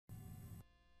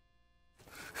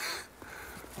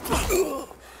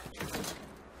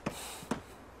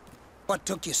What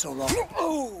took you so long?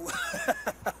 Oh!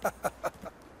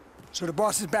 So the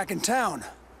boss is back in town.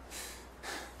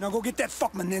 Now go get that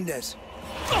fuck Menendez.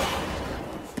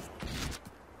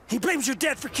 He blames your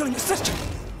dad for killing his sister.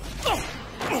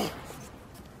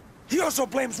 He also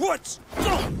blames Woods.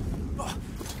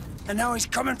 And now he's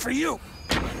coming for you.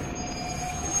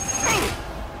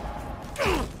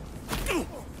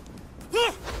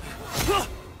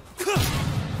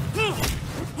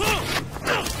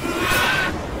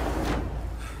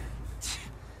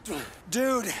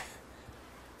 Dude,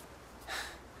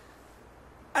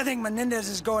 I think Menendez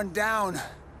is going down.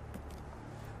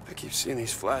 I keep seeing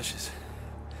these flashes.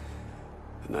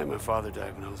 The night my father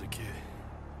died when I was a kid.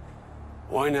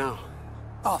 Why now?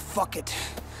 Oh, fuck it.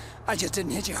 I just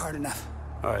didn't hit you hard enough.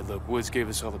 All right, look, Woods gave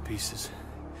us all the pieces.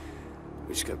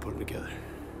 We just gotta put them together.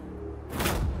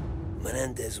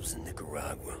 Menendez was in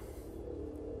Nicaragua.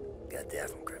 Got that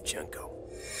from Kravchenko.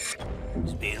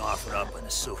 He's being offered up on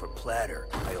a silver platter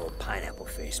by old Pineapple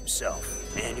Face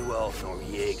himself, Manuel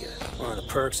Noriega. One of the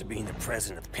perks of being the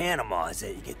president of Panama is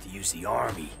that you get to use the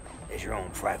army as your own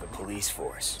private police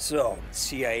force. So,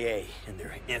 CIA, in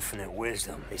their infinite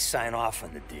wisdom, they sign off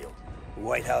on the deal. The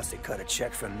White House, they cut a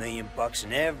check for $1 million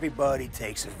and everybody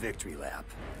takes a victory lap.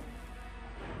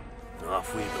 And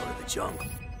off we go to the jungle.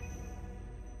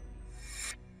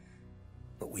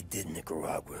 What we did in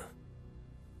Nicaragua,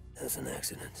 that was an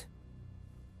accident.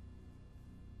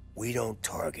 We don't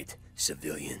target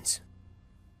civilians.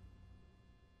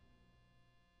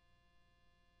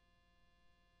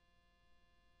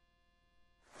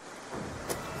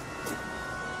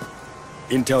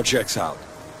 Intel checks out.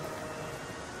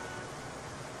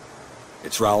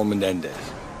 It's Raul Menendez.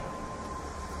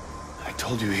 I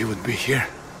told you he would be here.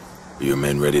 Are your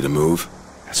men ready to move?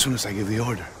 As soon as I give the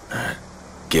order.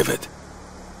 Give it.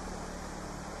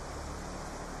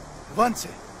 Avance.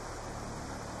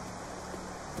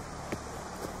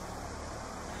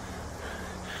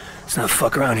 Let's not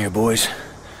fuck around here, boys.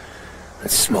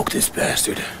 Let's smoke this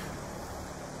bastard.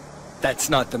 That's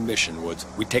not the mission, Woods.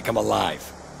 We take him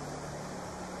alive.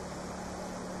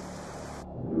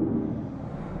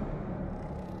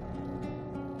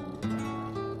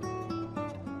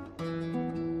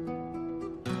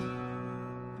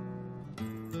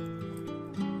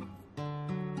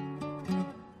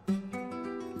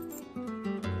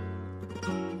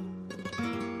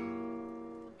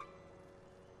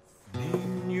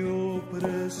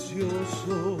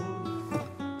 Precioso,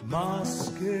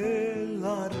 más que el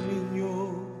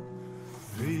niño,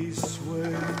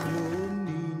 risueño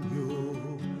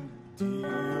niño,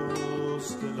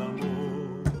 Dios del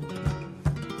amor.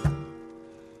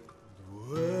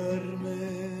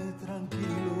 Duerme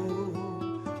tranquilo,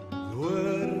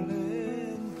 duerme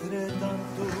entre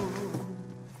tanto,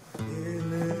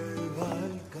 eleva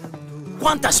el canto.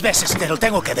 ¿Cuántas veces te lo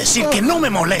tengo que decir que no me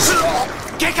moleste?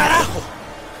 ¿Qué carajo?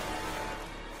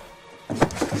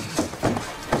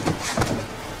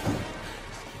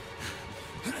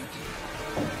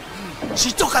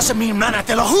 Si tocas a mi hermana,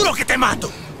 te lo juro que te mato.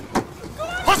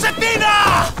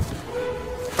 ¡Josefina!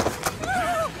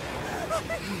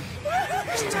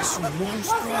 Este es un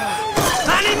monstruo.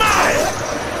 ¡Animal!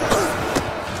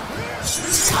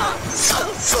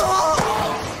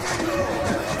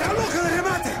 ¡La loca de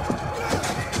remate!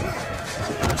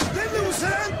 ¡Denle un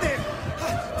sedante!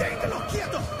 ¡Téngalo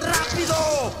quieto! ¡Rápido!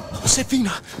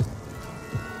 Josefina.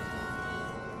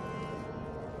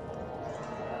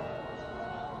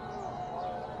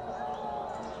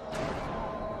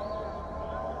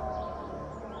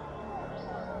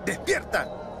 ¡Despierta!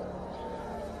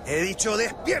 He dicho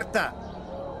despierta.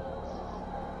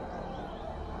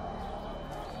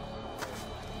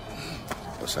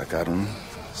 ¿Lo sacaron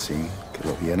sin que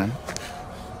lo vieran?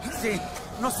 Sí,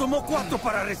 nos tomó 4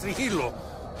 para restringirlo.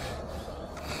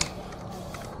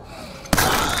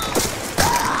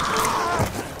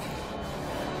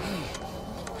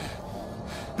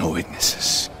 No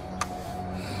witnesses.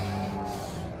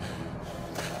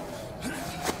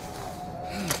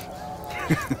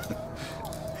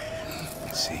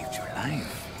 It saved your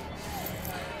life.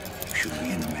 You should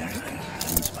be in American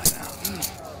hands by now.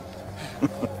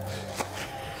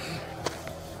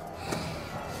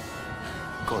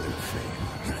 Call it a favor.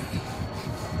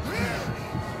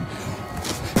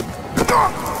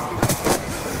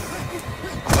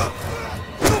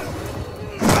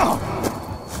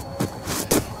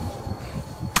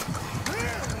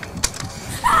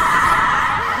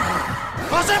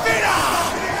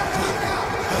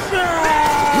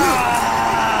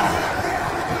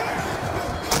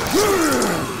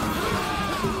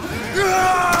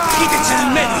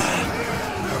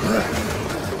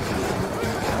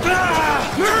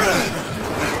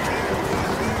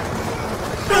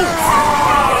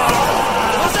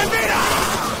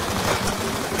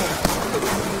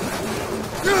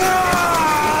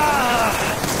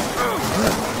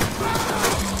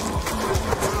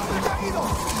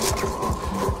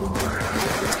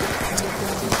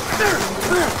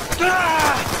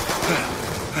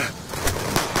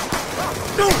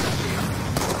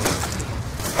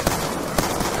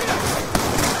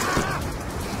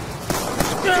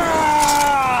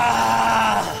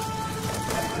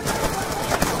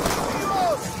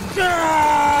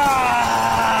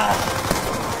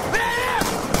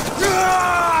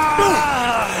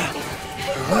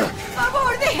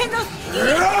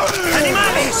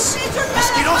 ¡Animales!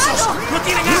 ¡Asquerosos! ¡No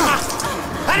tienen arma!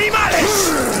 ¡Animales!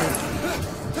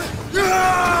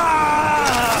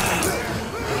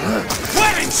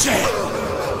 ¡Muévense!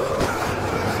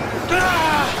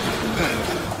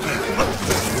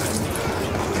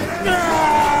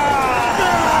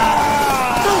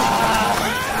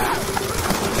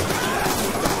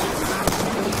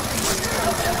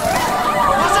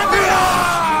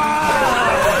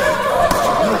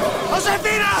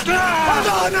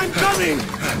 I'm coming!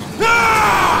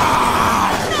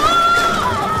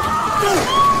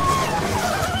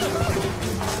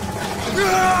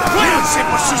 ¡Muéranse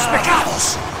por sus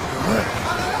pecados!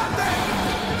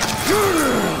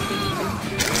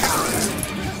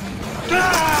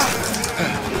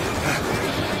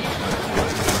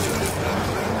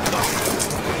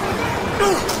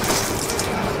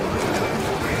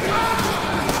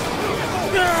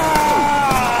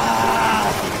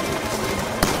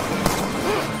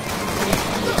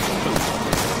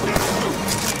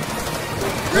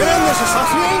 ¿Menendez estás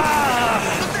bien?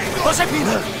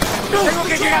 ¡Josefina! ¡Tengo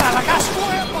que llegar a la casa!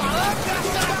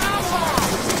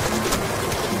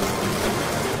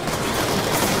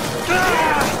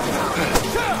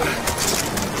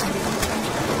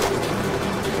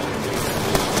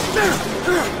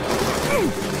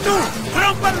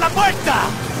 ¡Rompan la puerta!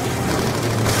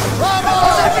 ¡Vamos!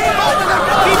 ¡Josefina!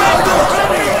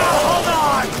 ¡Hold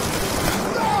on!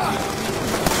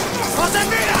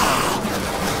 ¡Josefina!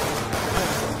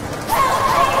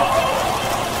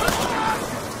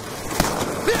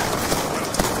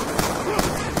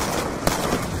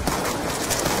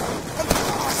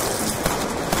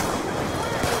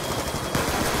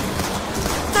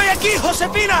 ¡Estoy aquí,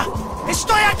 Josefina!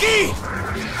 ¡Estoy aquí!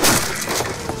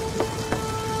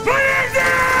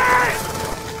 ¡Menendez!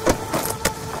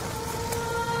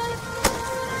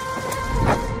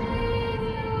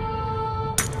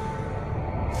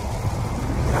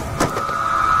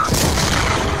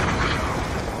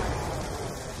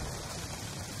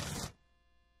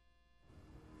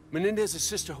 Menendez's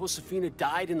sister Josefina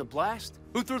died in the blast?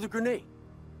 Who threw the grenade?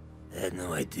 I had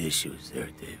no idea she was there,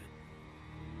 David.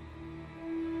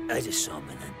 I just saw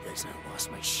Menendez and I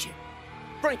lost my shit.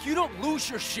 Frank, you don't lose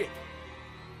your shit!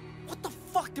 What the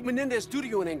fuck did Menendez do to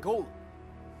you in Angola?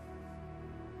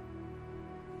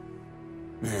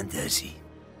 Menendez,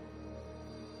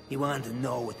 he wanted to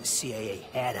know what the CIA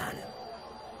had on him.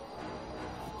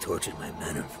 He tortured my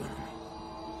men in front of me.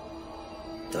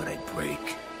 Thought I'd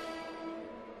break.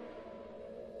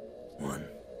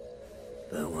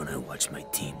 But when I watched my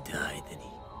team die, then he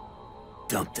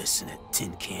dumped us in a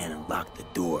tin can and locked the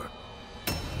door.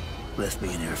 Left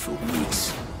me in there for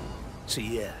weeks. So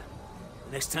yeah,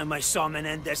 the next time I saw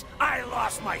Menendez, I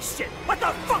lost my shit. What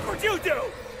the fuck would you do?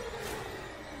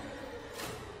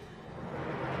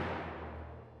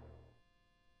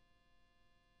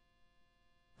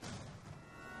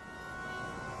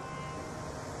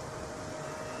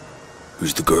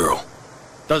 Who's the girl?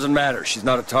 Doesn't matter, she's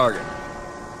not a target.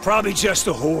 Probably just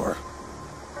a whore.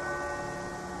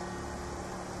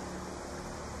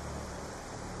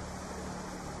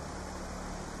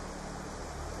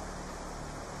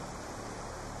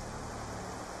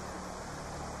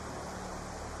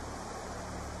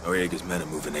 Noriega's men are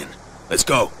moving in. Let's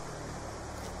go.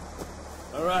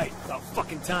 All right, about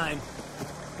fucking time.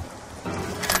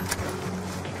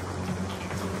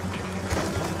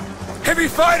 Heavy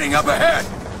fighting up ahead!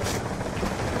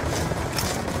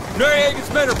 Noriega's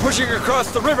men are pushing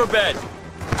across the riverbed!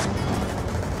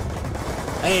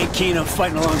 I ain't keen on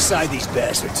fighting alongside these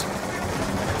bastards.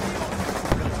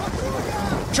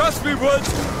 Trust me, Woods.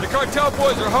 The cartel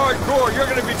boys are hardcore. You're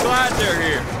gonna be glad they're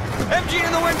here. MG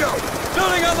in the window!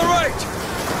 Building on the right!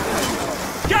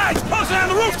 Guys, posted on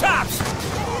the rooftops!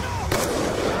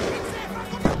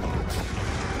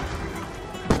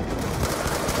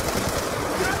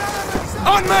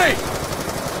 On me!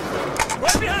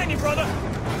 Right behind you, brother!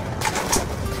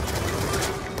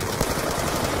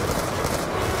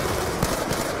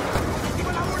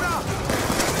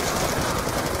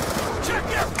 Check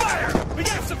your fire! We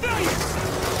got civilians!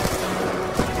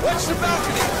 Watch the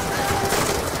balcony!